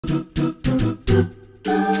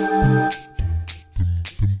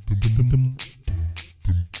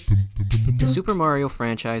The Super Mario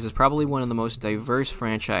franchise is probably one of the most diverse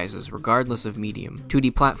franchises, regardless of medium.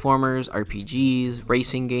 2D platformers, RPGs,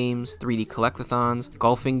 racing games, 3D collectathons,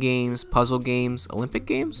 golfing games, puzzle games, Olympic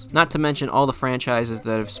games? Not to mention all the franchises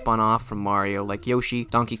that have spun off from Mario, like Yoshi,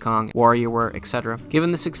 Donkey Kong, WarioWare, etc.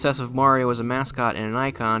 Given the success of Mario as a mascot and an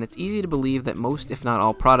icon, it's easy to believe that most, if not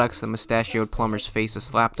all, products that mustachioed plumbers' faces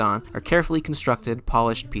slapped on are carefully constructed,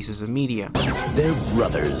 polished pieces of media. They're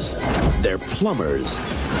brothers. They're plumbers.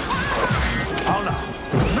 Oh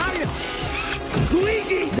no! Mario!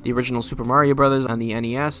 Luigi! The original Super Mario Bros. On the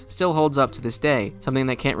NES still holds up to this day, something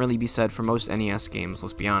that can't really be said for most NES games,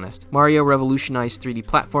 let's be honest. Mario revolutionized 3D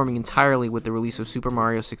platforming entirely with the release of Super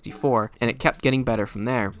Mario 64, and it kept getting better from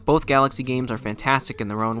there. Both Galaxy games are fantastic in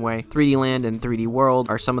their own way. 3D Land and 3D World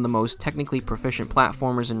are some of the most technically proficient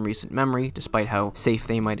platformers in recent memory, despite how safe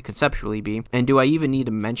they might conceptually be. And do I even need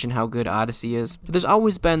to mention how good Odyssey is? But there's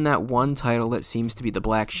always been that one title that seems to be the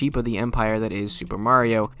black sheep of the empire that is Super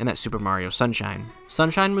Mario, and that's Super Mario Sunshine.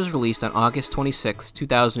 Sunshine was released on August 26,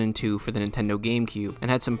 2002 for the Nintendo Gamecube, and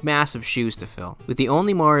had some massive shoes to fill. With the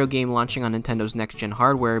only Mario game launching on Nintendo's next-gen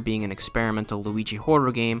hardware being an experimental Luigi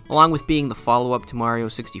horror game, along with being the follow-up to Mario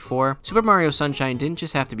 64, Super Mario Sunshine didn't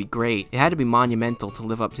just have to be great, it had to be monumental to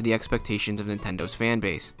live up to the expectations of Nintendo's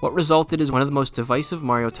fanbase. What resulted is one of the most divisive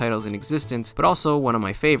Mario titles in existence, but also one of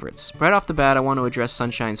my favorites. Right off the bat, I want to address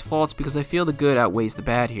Sunshine's faults because I feel the good outweighs the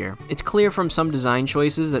bad here. It's clear from some design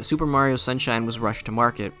choices that Super Mario Sunshine was rushed to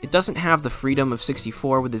market. It doesn't have the freedom of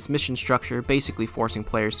 64 with its mission structure basically forcing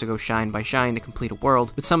players to go shine by shine to complete a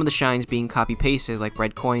world, with some of the shines being copy-pasted like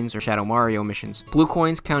red coins or Shadow Mario missions. Blue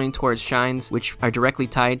coins counting towards shines, which are directly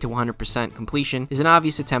tied to 100% completion, is an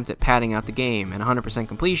obvious attempt at padding out the game, and 100%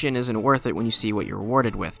 completion isn't worth it when you see what you're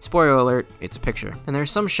rewarded with. Spoiler alert, it's a picture. And there are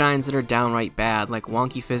some shines that are downright bad, like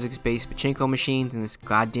wonky physics-based pachinko machines and this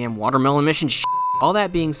goddamn watermelon mission shit. All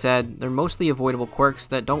that being said, they're mostly avoidable quirks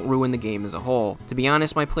that don't ruin the game as a whole. To be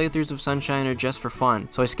honest, my playthroughs of Sunshine are just for fun,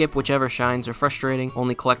 so I skip whichever shines are frustrating,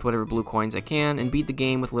 only collect whatever blue coins I can, and beat the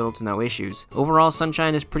game with little to no issues. Overall,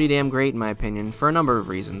 Sunshine is pretty damn great in my opinion, for a number of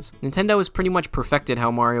reasons. Nintendo has pretty much perfected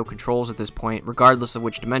how Mario controls at this point, regardless of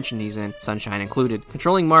which dimension he's in, Sunshine included.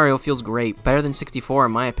 Controlling Mario feels great, better than 64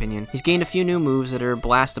 in my opinion. He's gained a few new moves that are a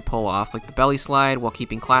blast to pull off, like the belly slide, while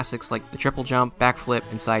keeping classics like the triple jump, backflip,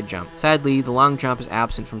 and side jump. Sadly, the long jump is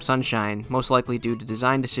absent from Sunshine, most likely due to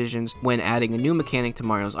design decisions when adding a new mechanic to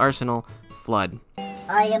Mario's arsenal, Flood.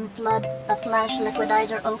 I am Flood, a flash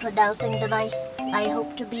liquidizer ultra dowsing device. I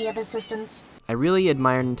hope to be of assistance. I really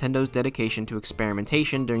admire Nintendo's dedication to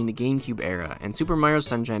experimentation during the Gamecube era, and Super Mario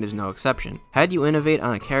Sunshine is no exception. How do you innovate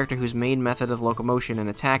on a character whose main method of locomotion and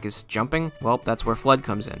attack is jumping? Well, that's where Flood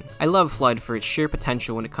comes in. I love Flood for its sheer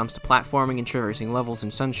potential when it comes to platforming and traversing levels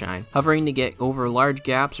in Sunshine. Hovering to get over large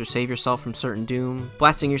gaps or save yourself from certain doom,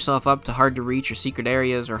 blasting yourself up to hard to reach or secret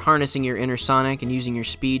areas, or harnessing your inner Sonic and using your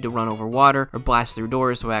speed to run over water or blast through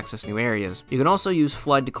doors to access new areas. You can also use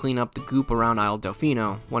Flood to clean up the goop around Isle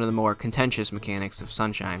Delfino, one of the more contentious mechanics of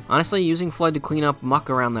Sunshine. Honestly, using Flood to clean up muck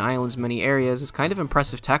around the island's many areas is kind of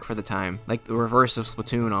impressive tech for the time, like the reverse of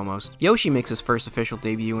Splatoon almost. Yoshi makes his first official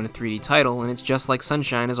debut in a 3D title, and it's just like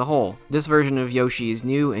Sunshine as a whole. This version of Yoshi is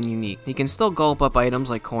new and unique. He can still gulp up items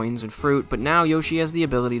like coins and fruit, but now Yoshi has the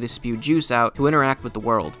ability to spew juice out to interact with the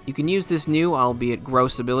world. You can use this new, albeit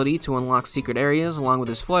gross ability to unlock secret areas along with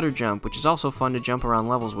his flutter jump, which is also fun to jump around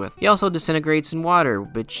levels with. He also disintegrates in water,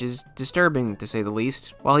 which is disturbing to say the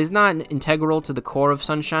least. While he's not integral to the core of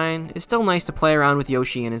Sunshine, it's still nice to play around with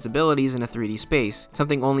Yoshi and his abilities in a 3D space,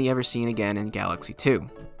 something only ever seen again in Galaxy 2.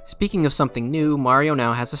 Speaking of something new, Mario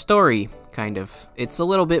now has a story. Kind of. It's a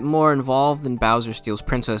little bit more involved than Bowser steals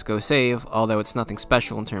Princess Go Save, although it's nothing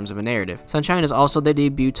special in terms of a narrative. Sunshine is also the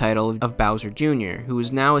debut title of Bowser Jr., who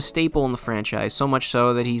is now a staple in the franchise, so much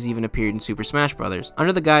so that he's even appeared in Super Smash Bros.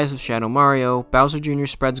 Under the guise of Shadow Mario, Bowser Jr.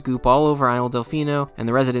 spreads goop all over Isle Delfino, and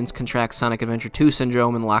the residents contract Sonic Adventure 2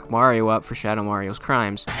 syndrome and lock Mario up for Shadow Mario's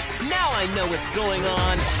crimes. Now I know what's going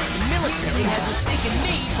on. The military has mistaken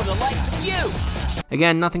me for the likes of you.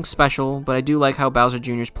 Again, nothing special, but I do like how Bowser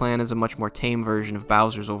Jr.'s plan is a much more tame version of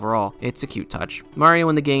Bowser's overall. It's a cute touch. Mario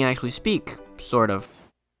and the gang actually speak, sort of.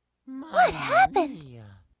 What happened?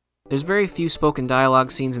 There's very few spoken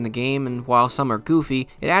dialogue scenes in the game, and while some are goofy,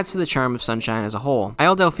 it adds to the charm of Sunshine as a whole.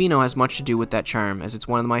 Isle Delfino has much to do with that charm, as it's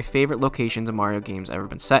one of my favorite locations a Mario game's ever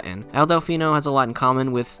been set in. Isle Delfino has a lot in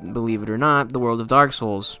common with, believe it or not, the world of Dark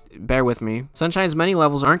Souls. Bear with me. Sunshine's many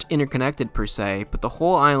levels aren't interconnected per se, but the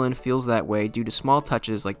whole island feels that way due to small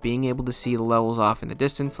touches like being able to see the levels off in the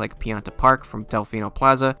distance like Pianta Park from Delfino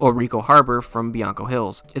Plaza or Rico Harbor from Bianco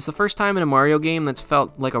Hills. It's the first time in a Mario game that's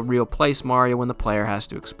felt like a real place Mario when the player has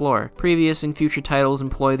to explore. Previous and future titles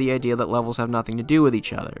employ the idea that levels have nothing to do with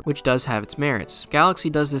each other, which does have its merits. Galaxy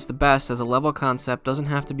does this the best as a level concept doesn't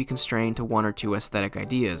have to be constrained to one or two aesthetic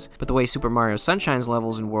ideas, but the way Super Mario Sunshine's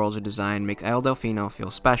levels and worlds are designed make Isle Delfino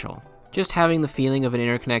feel special. Just having the feeling of an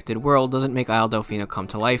interconnected world doesn't make Isle Delfino come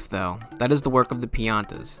to life, though. That is the work of the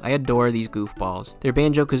Piantas. I adore these goofballs. Their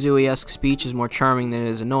Banjo-Kazooie-esque speech is more charming than it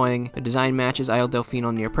is annoying, the design matches Isle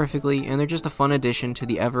Delfino near perfectly, and they're just a fun addition to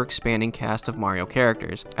the ever-expanding cast of Mario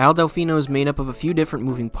characters. Isle Delfino is made up of a few different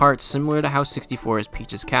moving parts similar to how 64's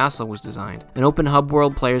Peach's Castle was designed. An open hub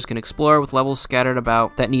world players can explore with levels scattered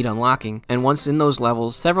about that need unlocking, and once in those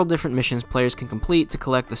levels, several different missions players can complete to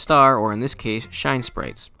collect the star, or in this case, shine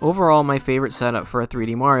sprites. Overall, my favorite setup for a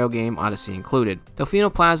 3D Mario game, Odyssey included.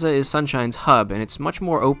 Delfino Plaza is Sunshine's hub, and it's much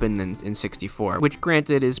more open than in 64, which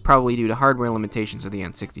granted is probably due to hardware limitations of the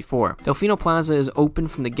N64. Delfino Plaza is open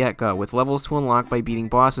from the get-go, with levels to unlock by beating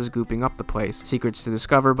bosses gooping up the place, secrets to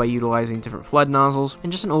discover by utilizing different flood nozzles,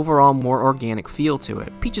 and just an overall more organic feel to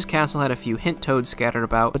it. Peach's Castle had a few hint toads scattered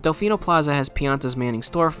about, but Delfino Plaza has Piantas manning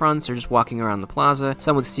storefronts or just walking around the plaza,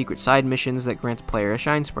 some with secret side missions that grant the player a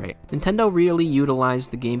shine sprite. Nintendo really utilized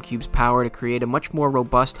the Gamecube's power to create a much more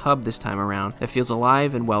robust hub this time around that feels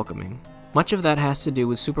alive and welcoming. Much of that has to do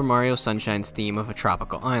with Super Mario Sunshine's theme of a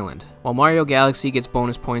tropical island. While Mario Galaxy gets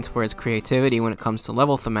bonus points for its creativity when it comes to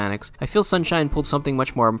level thematics, I feel Sunshine pulled something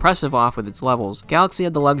much more impressive off with its levels. Galaxy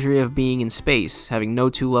had the luxury of being in space, having no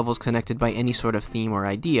two levels connected by any sort of theme or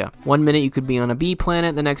idea. One minute you could be on a bee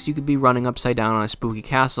planet, the next you could be running upside down on a spooky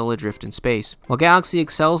castle adrift in space. While Galaxy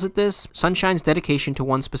excels at this, Sunshine's dedication to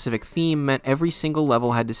one specific theme meant every single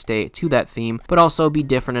level had to stay to that theme, but also be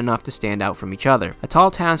different enough to stand out from each other. A tall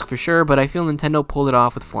task for sure, but I feel Nintendo pulled it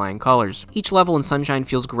off with flying colors. Each level in Sunshine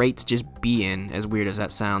feels great to just be in, as weird as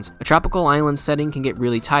that sounds. A tropical island setting can get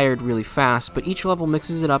really tired really fast, but each level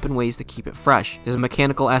mixes it up in ways to keep it fresh. There's a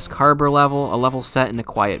mechanical-esque harbor level, a level set in a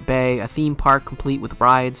quiet bay, a theme park complete with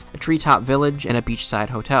rides, a treetop village, and a beachside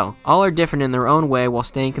hotel. All are different in their own way while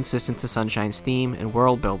staying consistent to Sunshine's theme and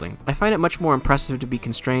world building. I find it much more impressive to be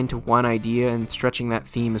constrained to one idea and stretching that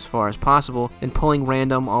theme as far as possible than pulling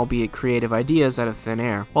random, albeit creative ideas out of thin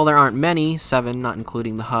air. While there aren't many, 7 not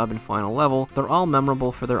including the hub and final level, they're all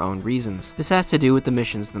memorable for their own reasons. This has to do with the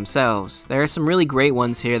missions themselves. There are some really great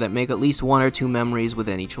ones here that make at least 1 or 2 memories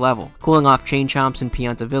within each level. Cooling off Chain Chomps in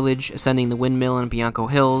Pianta Village, ascending the windmill in Bianco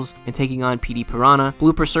Hills, and taking on PD Piranha,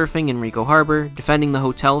 blooper surfing in Rico Harbor, defending the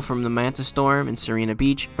hotel from the Manta Storm in Serena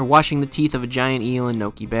Beach, or washing the teeth of a giant eel in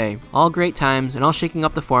Noki Bay. All great times, and all shaking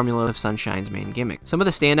up the formula of Sunshine's main gimmick. Some of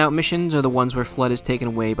the standout missions are the ones where FLUDD is taken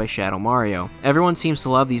away by Shadow Mario. Everyone seems to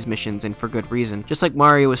love these missions, and for good reason. Just like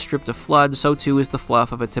Mario is stripped of FLUDD, so too is the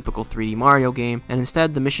fluff of a typical 3D Mario game, and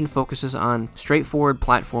instead the mission focuses on straightforward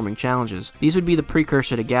platforming challenges. These would be the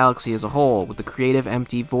precursor to Galaxy as a whole, with the creative,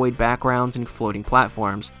 empty, void backgrounds and floating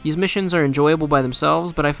platforms. These missions are enjoyable by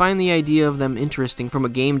themselves, but I find the idea of them interesting from a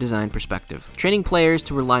game design perspective. Training players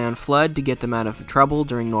to rely on FLUDD to get them out of trouble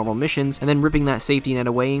during normal missions, and then ripping that safety net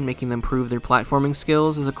away and making them prove their platforming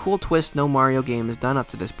skills is a cool twist no Mario game has done up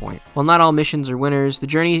to this point. While not all missions are winners, the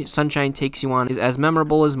journey Sunshine takes you on is as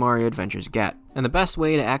memorable as Mario adventures get. And the best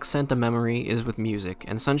way to accent a memory is with music,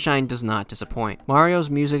 and Sunshine does not disappoint. Mario's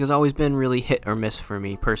music has always been really hit or miss for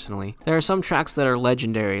me, personally. There are some tracks that are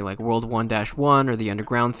legendary, like World 1-1, or the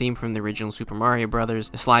underground theme from the original Super Mario Bros.,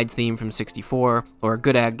 a slide theme from 64, or a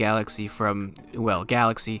Good Ag Galaxy from, well,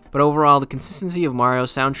 Galaxy. But overall, the consistency of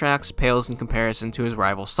Mario's soundtracks pales in comparison to his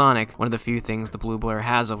rival Sonic, one of the few things the Blue Blur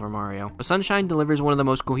has over Mario. But Sunshine delivers one of the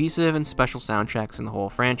most cohesive and special soundtracks in the whole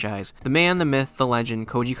franchise. The man, the myth, the legend,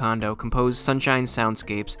 Koji Kondo composed Sunshine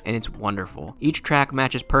soundscapes, and it's wonderful. Each track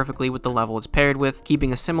matches perfectly with the level it's paired with,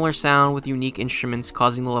 keeping a similar sound with unique instruments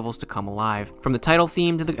causing the levels to come alive. From the title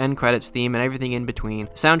theme to the end credits theme and everything in between,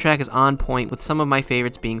 the soundtrack is on point, with some of my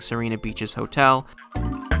favorites being Serena Beach's Hotel,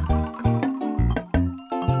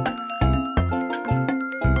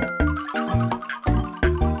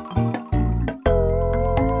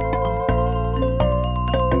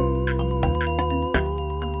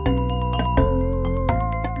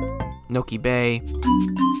 Noki Bay,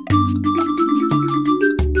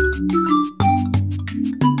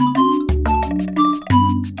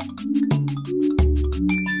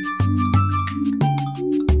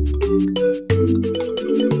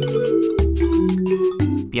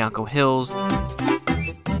 Echo Hills.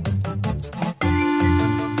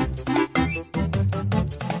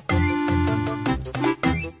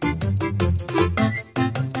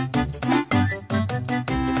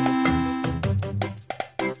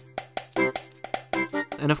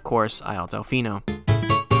 And of course, Isle Delfino.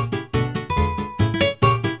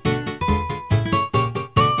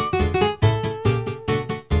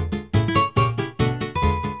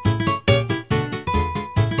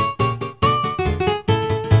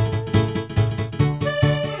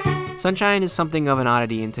 Sunshine is something of an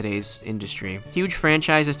oddity in today's industry. Huge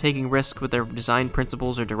franchises taking risks with their design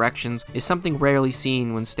principles or directions is something rarely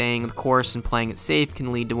seen when staying the course and playing it safe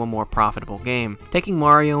can lead to a more profitable game. Taking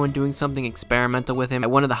Mario and doing something experimental with him at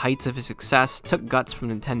one of the heights of his success took guts from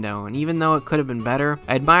Nintendo, and even though it could have been better,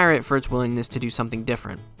 I admire it for its willingness to do something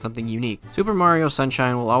different, something unique. Super Mario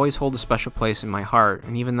Sunshine will always hold a special place in my heart,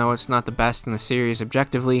 and even though it's not the best in the series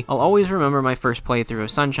objectively, I'll always remember my first playthrough of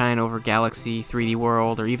Sunshine over Galaxy, 3D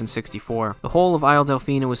World, or even 64. The whole of Isle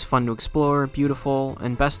Delfino was fun to explore, beautiful,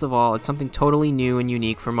 and best of all, it's something totally new and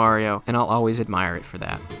unique for Mario, and I'll always admire it for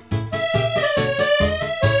that.